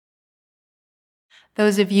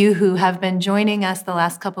Those of you who have been joining us the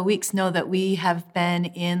last couple of weeks know that we have been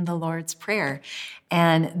in the Lord's Prayer.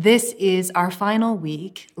 And this is our final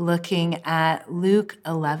week looking at Luke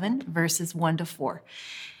 11, verses 1 to 4.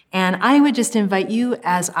 And I would just invite you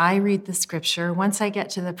as I read the scripture, once I get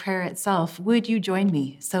to the prayer itself, would you join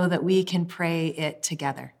me so that we can pray it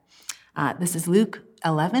together? This is Luke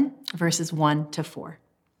 11, verses 1 to 4.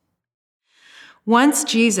 Once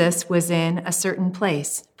Jesus was in a certain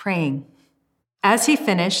place praying. As he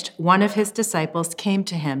finished, one of his disciples came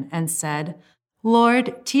to him and said,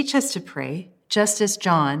 "Lord, teach us to pray, just as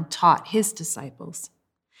John taught his disciples."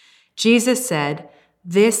 Jesus said,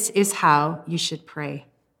 "This is how you should pray."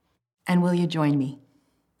 And will you join me?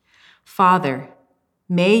 Father,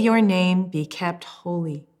 may your name be kept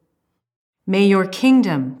holy. May your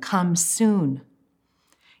kingdom come soon.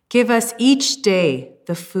 Give us each day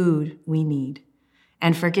the food we need,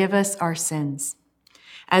 and forgive us our sins,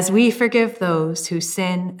 as we forgive those who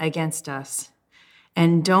sin against us,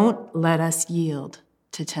 and don't let us yield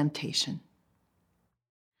to temptation.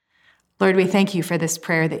 Lord, we thank you for this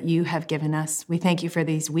prayer that you have given us. We thank you for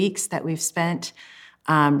these weeks that we've spent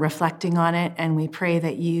reflecting on it, and we pray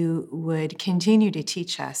that you would continue to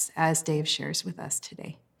teach us as Dave shares with us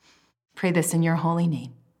today. Pray this in your holy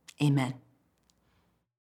name. Amen.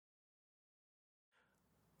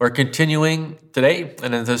 We're continuing today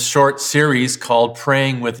in this short series called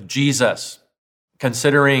Praying with Jesus,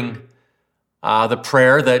 considering the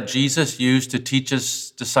prayer that Jesus used to teach his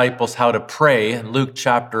disciples how to pray in Luke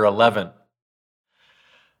chapter 11.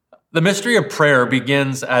 The mystery of prayer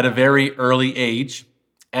begins at a very early age,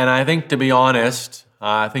 and I think, to be honest,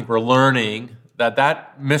 I think we're learning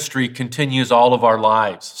that mystery continues all of our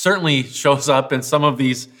lives. Certainly shows up in some of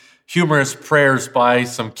these humorous prayers by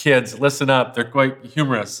some kids. Listen up, they're quite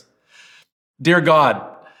humorous. Dear God,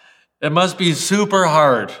 it must be super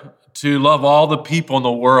hard to love all the people in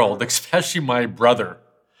the world, especially my brother.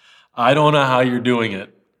 I don't know how you're doing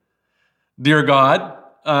it. Dear God,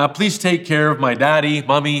 please take care of my daddy,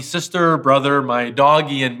 mommy, sister, brother, my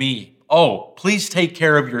doggy, and me. Oh, please take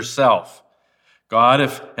care of yourself. God,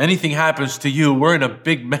 if anything happens to you, we're in a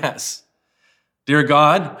big mess. Dear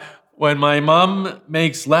God, when my mom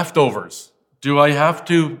makes leftovers, do I have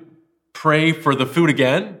to pray for the food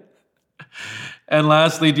again? And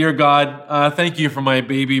lastly, dear God, thank you for my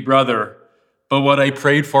baby brother, but what I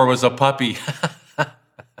prayed for was a puppy.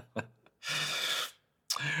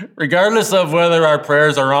 Regardless of whether our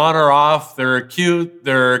prayers are on or off, they're cute,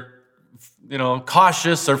 they're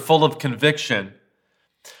cautious, or full of conviction,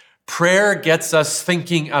 prayer gets us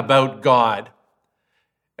thinking about God.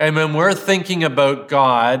 And when we're thinking about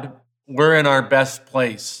God, we're in our best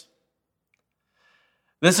place.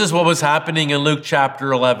 This is what was happening in Luke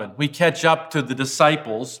chapter 11. We catch up to the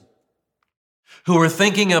disciples who were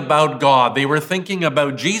thinking about God. They were thinking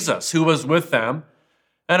about Jesus, who was with them,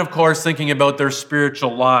 and of course, thinking about their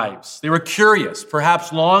spiritual lives. They were curious,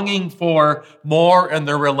 perhaps longing for more in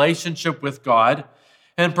their relationship with God,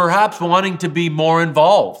 and perhaps wanting to be more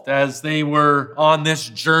involved as they were on this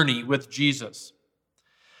journey with Jesus.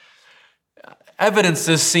 Evidence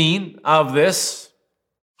is seen of this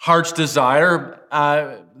heart's desire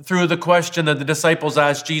through the question that the disciples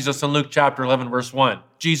asked Jesus in Luke chapter 11, verse 1.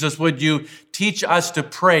 Jesus, would you teach us to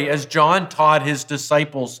pray as John taught his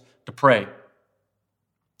disciples to pray?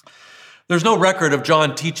 There's no record of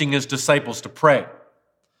John teaching his disciples to pray.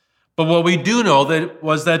 But what we do know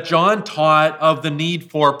was that John taught of the need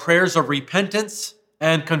for prayers of repentance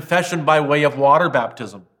and confession by way of water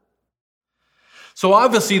baptism. So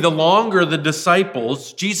obviously, the longer the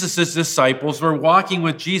disciples, Jesus' disciples, were walking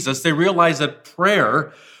with Jesus, they realized that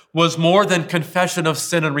prayer was more than confession of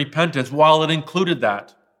sin and repentance, while it included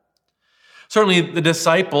that. Certainly, the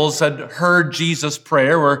disciples had heard Jesus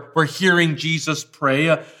pray, or were hearing Jesus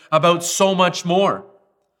pray about so much more.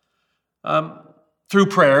 Through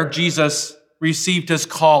prayer, Jesus received his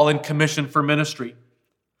call and commission for ministry.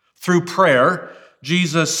 Through prayer,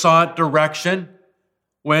 Jesus sought direction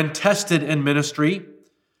when tested in ministry.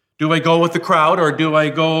 Do I go with the crowd, or do I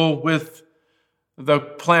go with the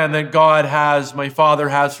plan that God has, my Father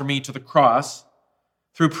has for me, to the cross?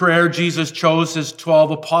 Through prayer, Jesus chose his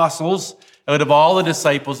 12 apostles out of all the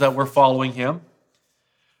disciples that were following him.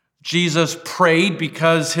 Jesus prayed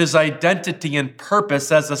because his identity and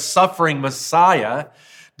purpose as a suffering Messiah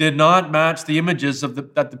did not match the images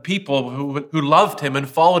that the people who loved him and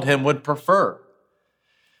followed him would prefer.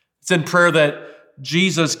 It's in prayer that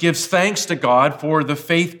Jesus gives thanks to God for the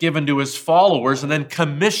faith given to his followers and then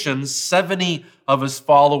commissions 70 of his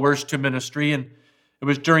followers to ministry. And it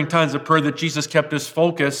was during times of prayer that Jesus kept his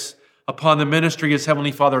focus upon the ministry his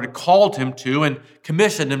heavenly Father had called him to and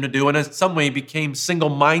commissioned him to do, and in some way became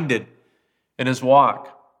single-minded in his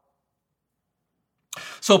walk.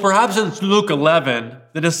 So perhaps in Luke 11,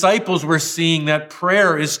 the disciples were seeing that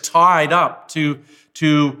prayer is tied up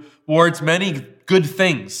towards many good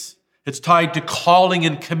things. It's tied to calling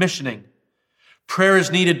and commissioning. Prayer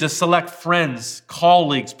is needed to select friends,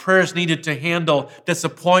 colleagues. Prayer is needed to handle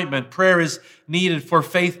disappointment. Prayer is needed for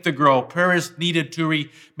faith to grow. Prayer is needed to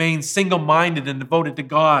remain single-minded and devoted to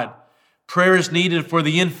God. Prayer is needed for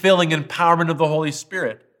the infilling and empowerment of the Holy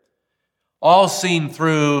Spirit. All seen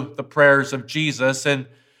through the prayers of Jesus, and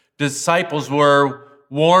disciples were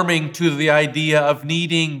warming to the idea of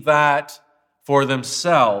needing that for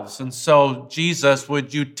themselves. And so, Jesus,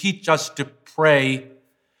 would you teach us to pray?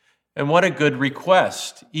 And what a good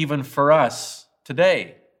request, even for us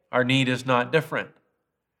today. Our need is not different.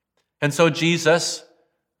 And so Jesus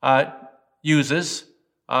uses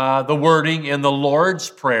the wording in the Lord's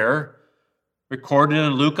Prayer, recorded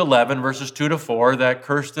in Luke 11, verses 2-4, that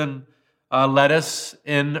Kirsten led us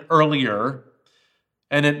in earlier,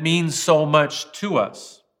 and it means so much to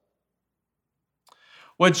us.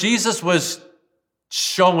 What Jesus was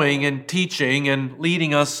showing and teaching and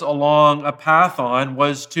leading us along a path on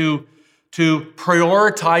was to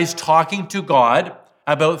prioritize talking to God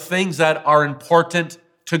about things that are important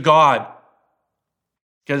to God.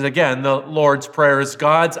 Because again, the Lord's Prayer is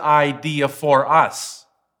God's idea for us.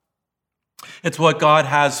 It's what God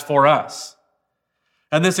has for us.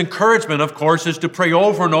 And this encouragement, of course, is to pray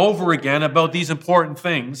over and over again about these important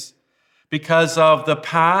things because of the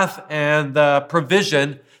path and the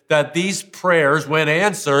provision that these prayers, when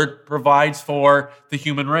answered, provides for the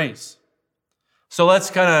human race. So let's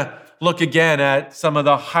kind of look again at some of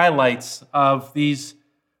the highlights of this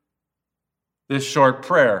short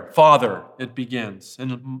prayer. Father, it begins.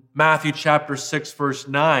 In Matthew chapter 6, verse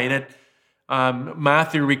 9,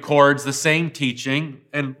 Matthew records the same teaching,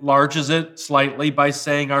 enlarges it slightly by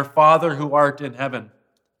saying, Our Father who art in heaven.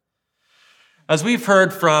 As we've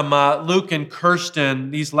heard from Luke and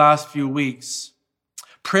Kirsten these last few weeks,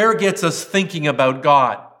 prayer gets us thinking about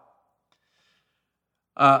God.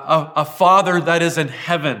 A Father that is in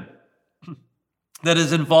heaven, that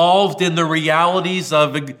is involved in the realities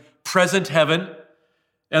of present heaven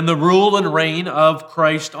and the rule and reign of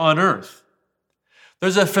Christ on earth.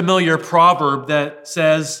 There's a familiar proverb that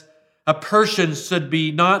says, a person should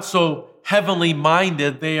be not so heavenly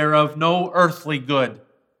minded, they are of no earthly good.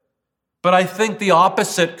 But I think the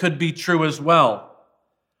opposite could be true as well.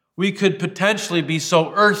 We could potentially be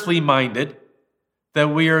so earthly minded that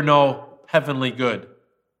we are no heavenly good.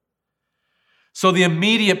 So the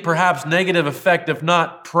immediate, perhaps negative effect of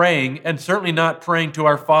not praying, and certainly not praying to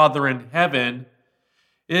our Father in heaven,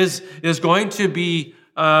 is going to be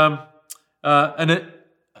not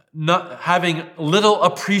having little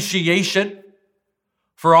appreciation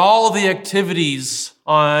for all the activities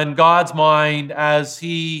on God's mind as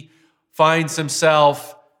he finds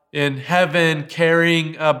himself in heaven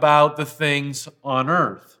caring about the things on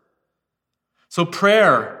earth. So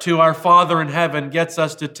prayer to our Father in heaven gets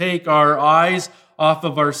us to take our eyes off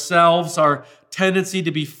of ourselves, our tendency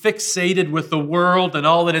to be fixated with the world and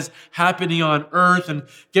all that is happening on earth, and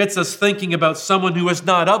gets us thinking about someone who is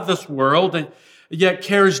not of this world and yet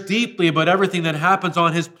cares deeply about everything that happens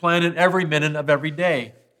on his planet every minute of every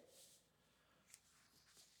day.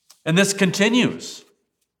 And this continues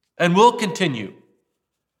and will continue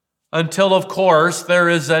until, of course, there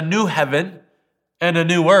is a new heaven and a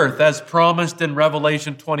new earth, as promised in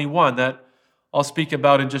Revelation 21, that I'll speak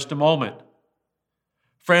about in just a moment.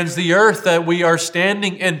 Friends, the earth that we are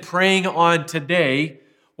standing and praying on today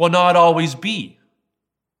will not always be.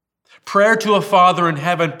 Prayer to a Father in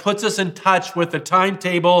heaven puts us in touch with a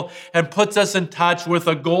timetable and puts us in touch with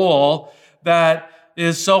a goal that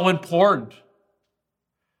is so important.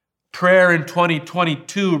 Prayer in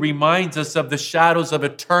 2022 reminds us of the shadows of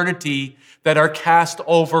eternity that are cast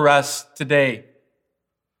over us today.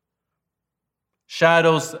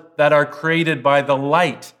 Shadows that are created by the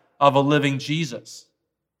light of a living Jesus.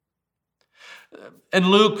 And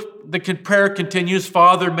Luke, the prayer continues,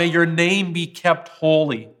 Father, may your name be kept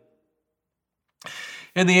holy.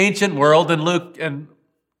 In the ancient world, and Luke and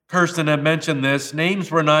Kirsten have mentioned this,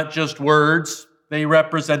 names were not just words. They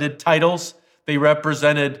represented titles, they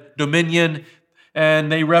represented dominion,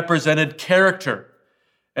 and they represented character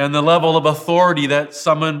and the level of authority that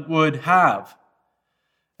someone would have.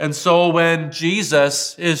 And so when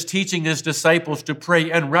Jesus is teaching his disciples to pray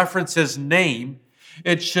and reference his name,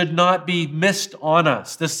 it should not be missed on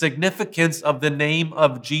us, the significance of the name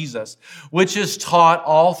of Jesus, which is taught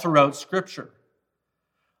all throughout Scripture.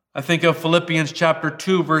 I think of Philippians chapter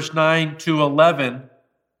 2, verse 9 to 11,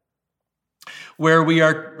 where we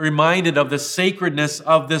are reminded of the sacredness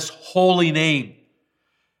of this holy name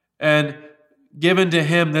and given to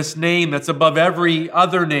him this name that's above every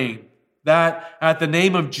other name, that at the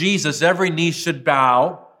name of Jesus, every knee should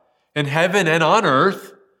bow in heaven and on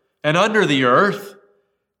earth and under the earth,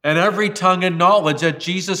 and every tongue acknowledge that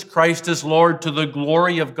Jesus Christ is Lord to the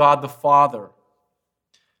glory of God the Father.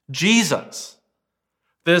 Jesus,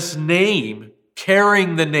 this name,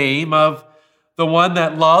 carrying the name of the one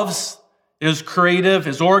that loves, is creative,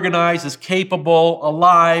 is organized, is capable,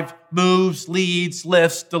 alive, moves, leads,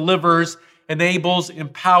 lifts, delivers, enables,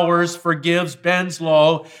 empowers, forgives, bends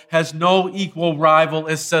low, has no equal rival,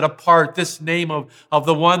 is set apart. This name of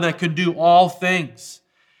the one that can do all things.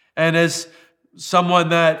 And as someone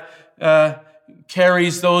that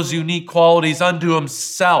carries those unique qualities unto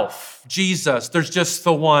himself, Jesus, there's just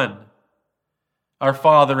the one, our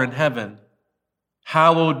Father in heaven.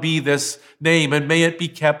 Hallowed be this name, and may it be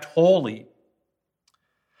kept holy.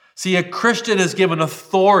 See, a Christian is given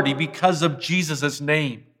authority because of Jesus'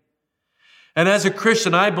 name. And as a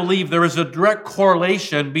Christian, I believe there is a direct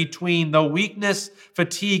correlation between the weakness,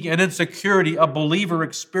 fatigue, and insecurity a believer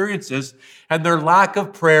experiences and their lack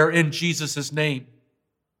of prayer in Jesus' name.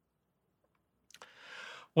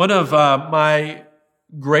 One of my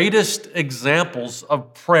greatest examples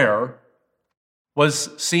of prayer was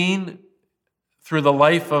seen through the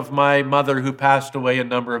life of my mother, who passed away a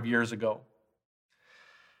number of years ago.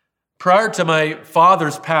 Prior to my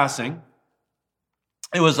father's passing,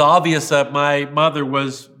 it was obvious that my mother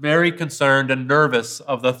was very concerned and nervous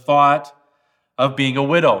of the thought of being a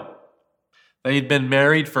widow. They'd been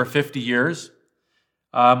married for 50 years.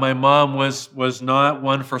 My mom was not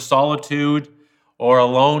one for solitude or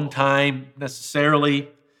alone time necessarily.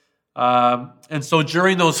 And so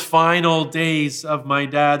during those final days of my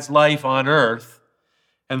dad's life on earth,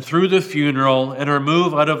 and through the funeral and her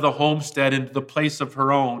move out of the homestead into the place of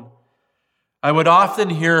her own, I would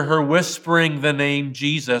often hear her whispering the name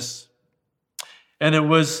Jesus, and it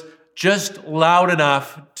was just loud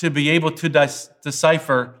enough to be able to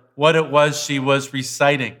decipher what it was she was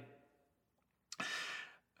reciting.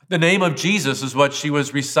 The name of Jesus is what she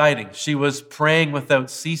was reciting. She was praying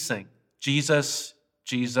without ceasing. Jesus,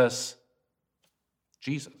 Jesus,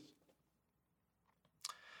 Jesus.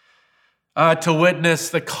 To witness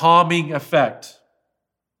the calming effect,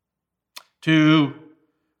 to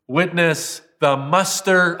witness the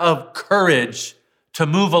muster of courage to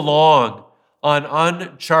move along on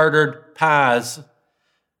uncharted paths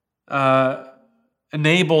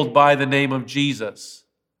enabled by the name of Jesus.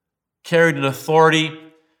 Carried an authority,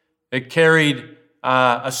 it carried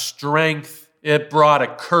a strength, it brought a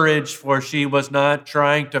courage, for she was not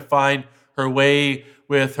trying to find her way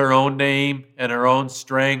with her own name and her own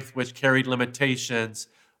strength, which carried limitations.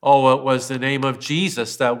 Oh, it was the name of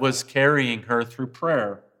Jesus that was carrying her through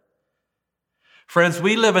prayer. Friends,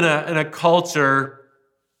 we live in a culture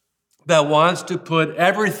that wants to put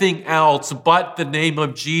everything else but the name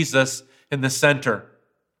of Jesus in the center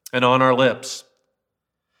and on our lips.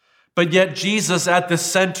 But yet Jesus at the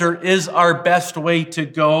center is our best way to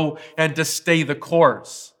go and to stay the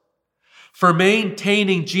course. For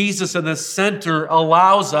maintaining Jesus in the center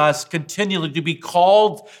allows us continually to be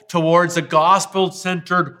called towards a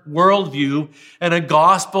gospel-centered worldview and a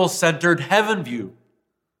gospel-centered heaven view.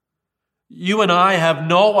 You and I have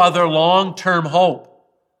no other long-term hope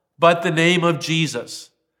but the name of Jesus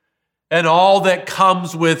and all that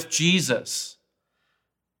comes with Jesus.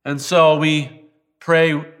 And so we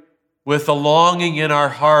pray with a longing in our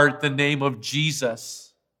heart the name of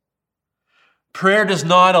Jesus. Prayer does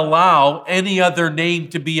not allow any other name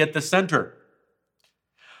to be at the center.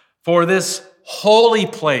 For this holy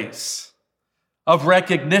place of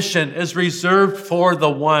recognition is reserved for the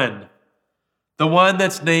one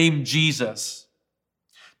that's named Jesus,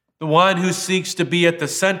 the one who seeks to be at the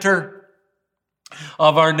center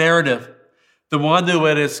of our narrative, the one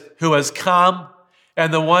who has come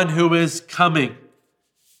and the one who is coming,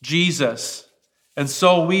 Jesus. And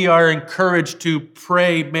so we are encouraged to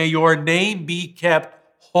pray, may your name be kept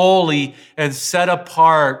holy and set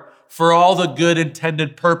apart for all the good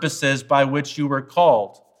intended purposes by which you were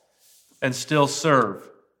called and still serve.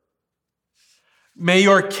 May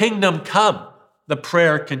your kingdom come, the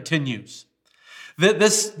prayer continues.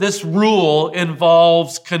 This rule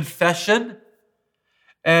involves confession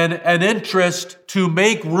and an interest to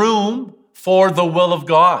make room for the will of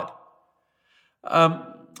God,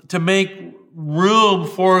 to make room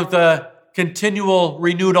for the continual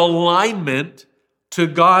renewed alignment to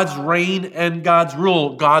God's reign and God's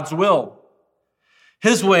rule, God's will.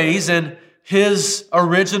 His ways and his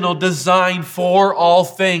original design for all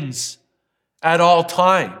things at all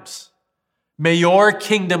times. May your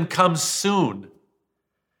kingdom come soon.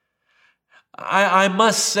 I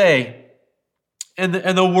must say, in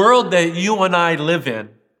the world that you and I live in,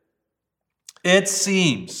 it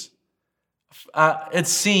seems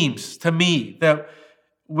to me that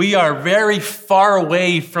we are very far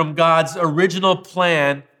away from God's original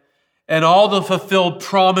plan and all the fulfilled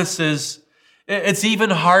promises. It's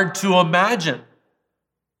even hard to imagine.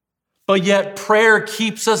 But yet prayer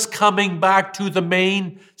keeps us coming back to the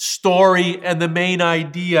main story and the main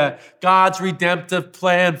idea, God's redemptive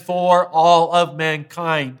plan for all of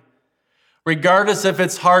mankind. Regardless if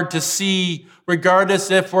it's hard to see,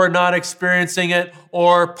 regardless if we're not experiencing it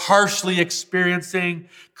or partially experiencing,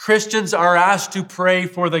 Christians are asked to pray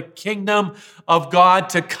for the kingdom of God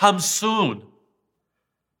to come soon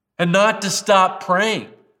and not to stop praying.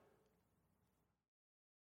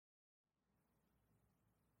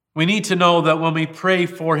 We need to know that when we pray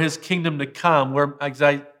for his kingdom to come, as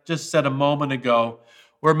I just said a moment ago,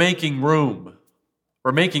 we're making room.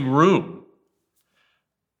 We're making room.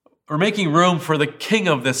 We're making room for the king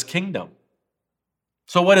of this kingdom.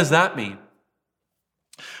 So what does that mean?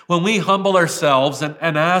 When we humble ourselves and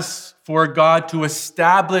ask for God to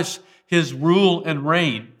establish his rule and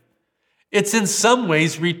reign, it's in some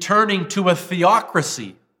ways returning to a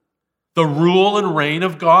theocracy, the rule and reign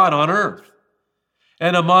of God on earth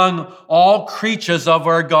and among all creatures of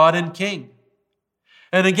our God and King.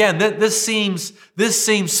 And again, this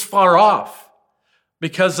seems far off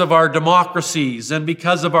because of our democracies and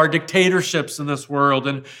because of our dictatorships in this world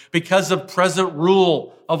and because of present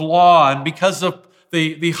rule of law and because of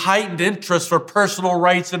the heightened interest for personal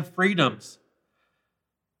rights and freedoms.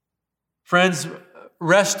 Friends,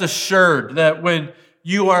 rest assured that when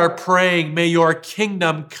you are praying, may your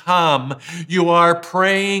kingdom come, you are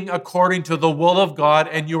praying according to the will of God,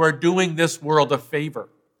 and you are doing this world a favor.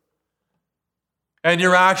 And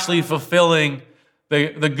you're actually fulfilling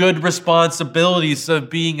the good responsibilities of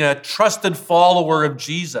being a trusted follower of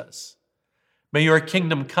Jesus. May your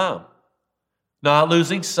kingdom come, not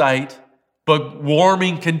losing sight, but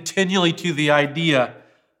warming continually to the idea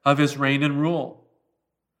of his reign and rule.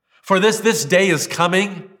 For this day is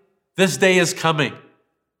coming. This day is coming.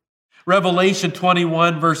 Revelation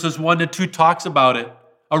 21 verses 1 to 2 talks about it.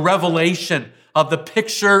 A revelation of the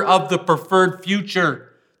picture of the preferred future.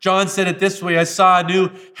 John said it this way, I saw a new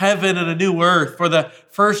heaven and a new earth, for the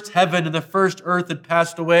first heaven and the first earth had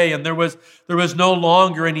passed away, and there was no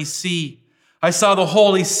longer any sea. I saw the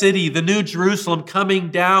holy city, the new Jerusalem, coming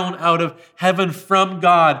down out of heaven from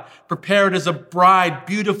God, prepared as a bride,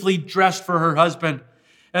 beautifully dressed for her husband.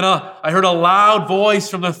 And I heard a loud voice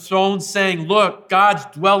from the throne saying, look, God's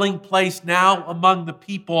dwelling place now among the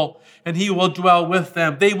people, and he will dwell with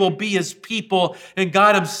them. They will be his people, and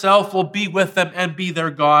God himself will be with them and be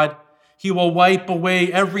their God. He will wipe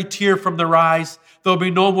away every tear from their eyes. There will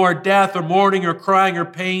be no more death or mourning or crying or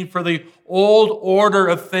pain, for the old order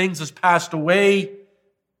of things has passed away.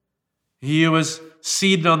 He who was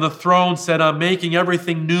seated on the throne said, I'm making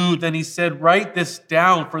everything new. Then he said, write this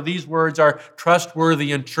down, for these words are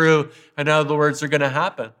trustworthy and true. And now the words are going to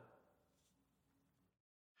happen.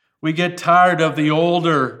 We get tired of the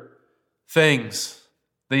older things.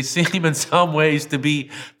 They seem in some ways to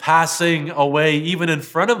be passing away even in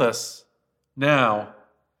front of us now.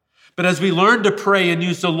 But as we learn to pray and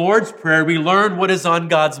use the Lord's Prayer, we learn what is on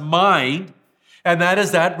God's mind, and that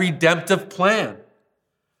is that redemptive plan.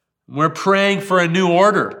 We're praying for a new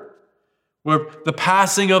order. We're the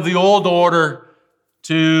passing of the old order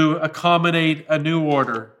to accommodate a new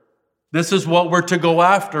order. This is what we're to go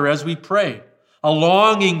after as we pray. A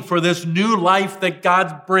longing for this new life that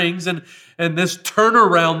God brings and this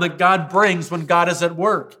turnaround that God brings when God is at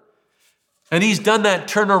work. And he's done that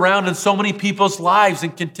turnaround in so many people's lives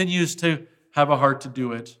and continues to have a heart to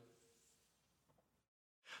do it.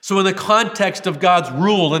 So in the context of God's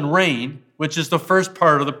rule and reign, which is the first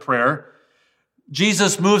part of the prayer,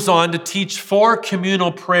 Jesus moves on to teach 4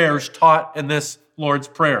 communal prayers taught in this Lord's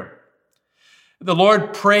Prayer. The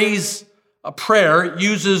Lord prays a prayer,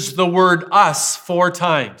 uses the word us 4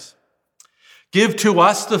 times. Give to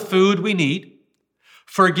us the food we need.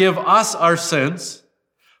 Forgive us our sins.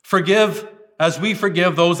 Forgive as we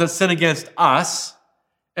forgive those that sin against us.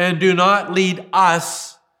 And do not lead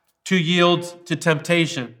us to yield to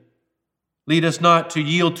temptation. Lead us not to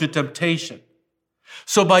yield to temptation.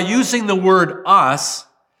 So by using the word us,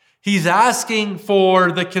 he's asking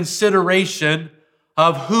for the consideration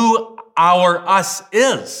of who our us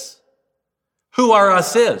is. Who our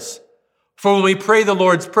us is. For when we pray the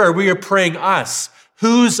Lord's Prayer, we are praying us.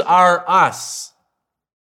 Who's our us?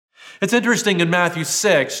 It's interesting in Matthew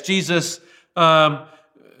 6, Jesus had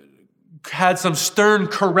some stern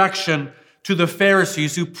correction to the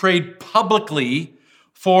Pharisees who prayed publicly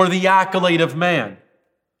for the accolade of man.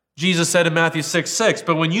 Jesus said in Matthew 6:6,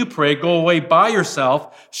 "But when you pray, go away by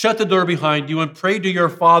yourself, shut the door behind you, and pray to your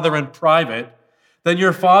Father in private. Then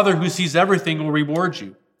your Father who sees everything will reward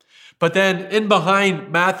you." But then in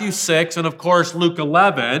behind Matthew 6 and of course Luke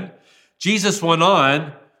 11, Jesus went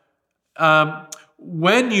on,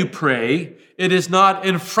 when you pray, it is not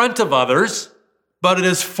in front of others, but it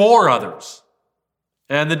is for others.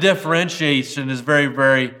 And the differentiation is very,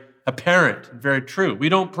 very apparent and very true. We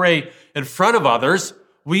don't pray in front of others.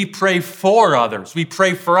 We pray for others. We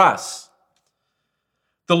pray for us.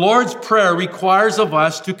 The Lord's Prayer requires of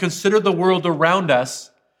us to consider the world around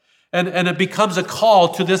us, and it becomes a call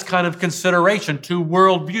to this kind of consideration, to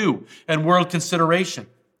worldview and world consideration.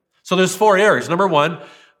 So there's 4 areas. Number 1,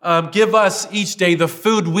 give us each day the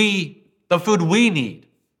food we need.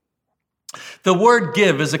 The word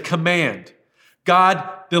give is a command. God,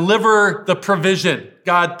 deliver the provision.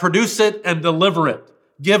 God, produce it and deliver it.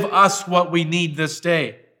 Give us what we need this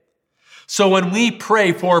day. So when we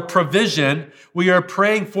pray for provision, we are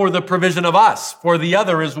praying for the provision of us, for the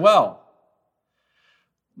other as well.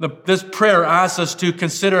 This prayer asks us to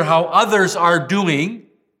consider how others are doing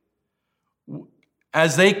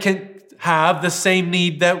as they can have the same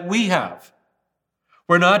need that we have.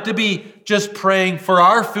 We're not to be just praying for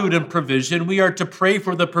our food and provision. We are to pray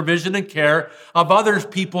for the provision and care of other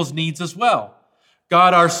people's needs as well.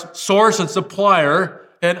 God, our source and supplier,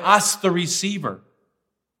 and us, the receiver.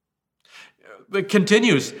 It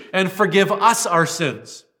continues, and forgive us our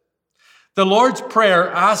sins. The Lord's Prayer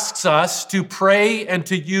asks us to pray and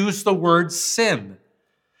to use the word sin,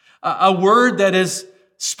 a word that is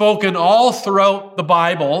spoken all throughout the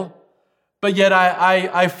Bible, but yet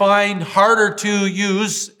I find harder to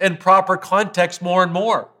use in proper context more and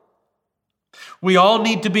more. We all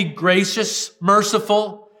need to be gracious,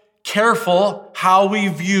 merciful, careful how we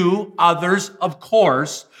view others, of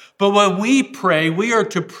course. But when we pray, we are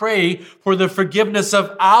to pray for the forgiveness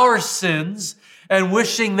of our sins and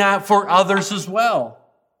wishing that for others as well.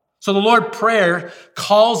 So the Lord's Prayer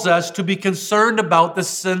calls us to be concerned about the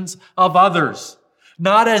sins of others,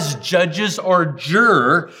 not as judges or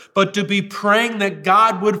juror, but to be praying that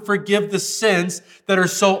God would forgive the sins that are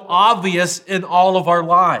so obvious in all of our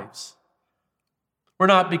lives. We're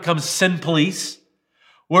not become sin police.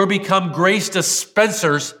 We're become grace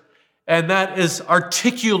dispensers, and that is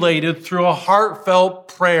articulated through a heartfelt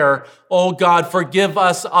prayer. Oh God, forgive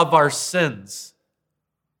us of our sins.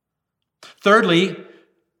 Thirdly,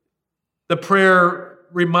 the prayer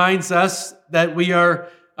reminds us that we are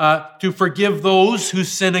to forgive those who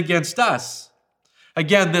sin against us.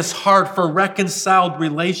 Again, this heart for reconciled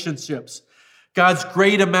relationships. God's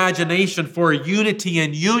great imagination for unity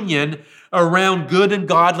and union around good and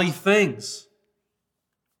godly things.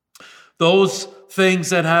 Those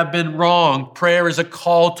things that have been wrong, prayer is a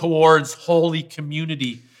call towards holy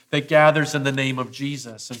community that gathers in the name of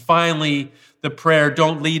Jesus. And finally, the prayer,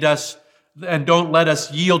 don't lead us and don't let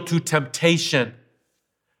us yield to temptation.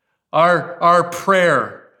 Our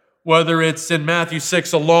prayer, whether it's in Matthew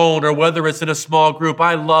 6 alone or whether it's in a small group,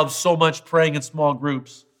 I love so much praying in small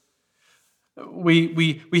groups.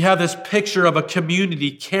 We have this picture of a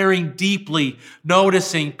community caring deeply,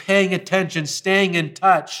 noticing, paying attention, staying in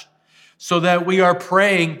touch, so that we are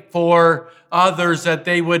praying for others that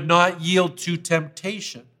they would not yield to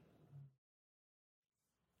temptation.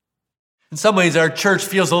 In some ways, our church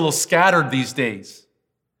feels a little scattered these days.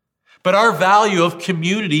 But our value of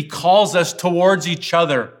community calls us towards each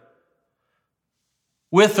other,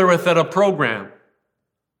 with or without a program.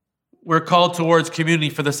 We're called towards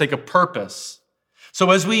community for the sake of purpose.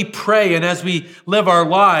 So as we pray and as we live our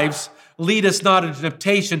lives, lead us not into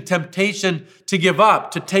temptation to give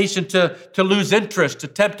up, temptation to lose interest,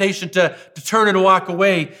 temptation to turn and walk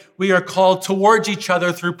away. We are called towards each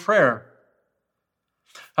other through prayer.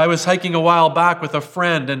 I was hiking a while back with a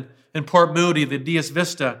friend in Port Moody, the Dias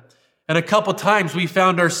Vista, and a couple times we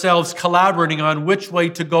found ourselves collaborating on which way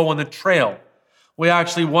to go on the trail. We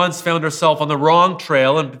actually once found ourselves on the wrong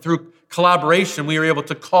trail, and through collaboration, we were able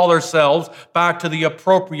to call ourselves back to the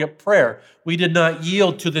appropriate prayer. We did not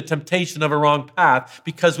yield to the temptation of a wrong path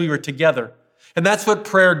because we were together. And that's what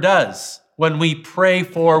prayer does when we pray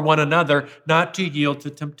for one another, not to yield to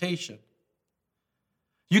temptation.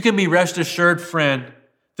 You can be rest assured, friend,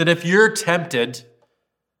 that if you're tempted,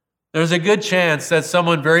 there's a good chance that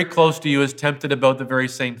someone very close to you is tempted about the very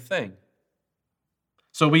same thing.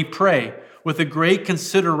 So we pray with a great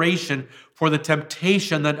consideration for the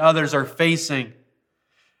temptation that others are facing.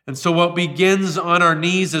 And so what begins on our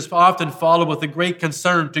knees is often followed with a great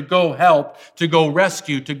concern to go help, to go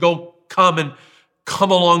rescue, to go come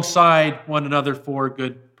alongside one another for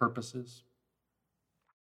good purposes.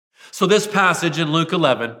 So this passage in Luke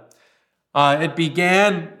 11, it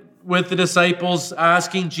began with the disciples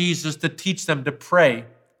asking Jesus to teach them to pray.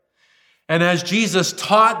 And as Jesus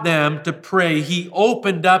taught them to pray, he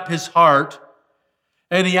opened up his heart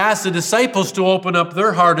and he asked the disciples to open up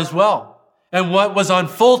their heart as well. And what was on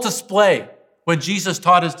full display when Jesus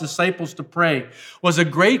taught his disciples to pray was a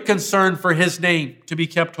great concern for his name to be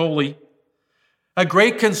kept holy, a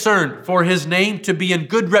great concern for his name to be in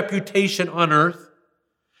good reputation on earth,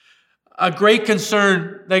 a great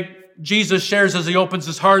concern that Jesus shares as he opens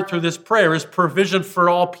his heart through this prayer is provision for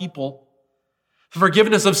all people,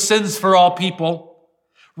 forgiveness of sins for all people,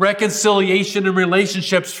 reconciliation and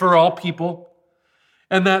relationships for all people,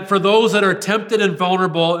 and that for those that are tempted and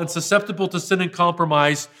vulnerable and susceptible to sin and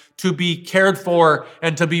compromise, to be cared for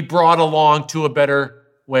and to be brought along to a better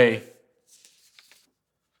way.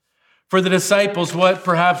 For the disciples, what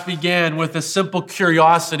perhaps began with a simple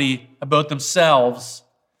curiosity about themselves,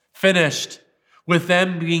 finished with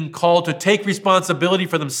them being called to take responsibility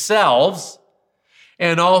for themselves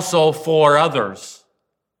and also for others.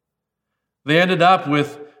 They ended up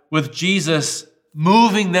with Jesus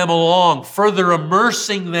moving them along, further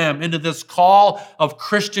immersing them into this call of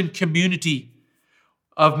Christian community,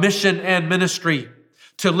 of mission and ministry,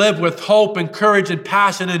 to live with hope and courage and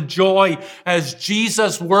passion and joy as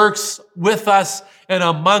Jesus works with us and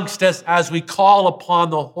amongst us as we call upon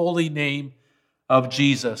the holy name of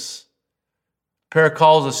Jesus. Prayer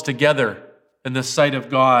calls us together in the sight of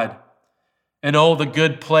God, and oh, the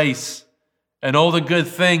good place, and oh, the good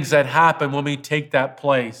things that happen when we take that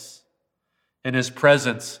place in his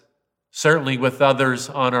presence, certainly with others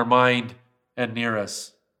on our mind and near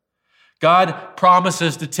us. God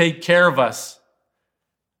promises to take care of us.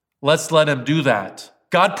 Let's let him do that.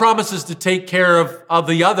 God promises to take care of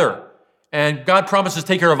the other, and God promises to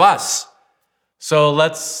take care of us. So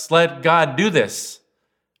let's let God do this.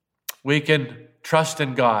 We can trust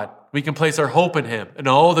in God. We can place our hope in him and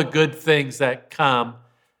all the good things that come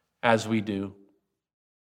as we do.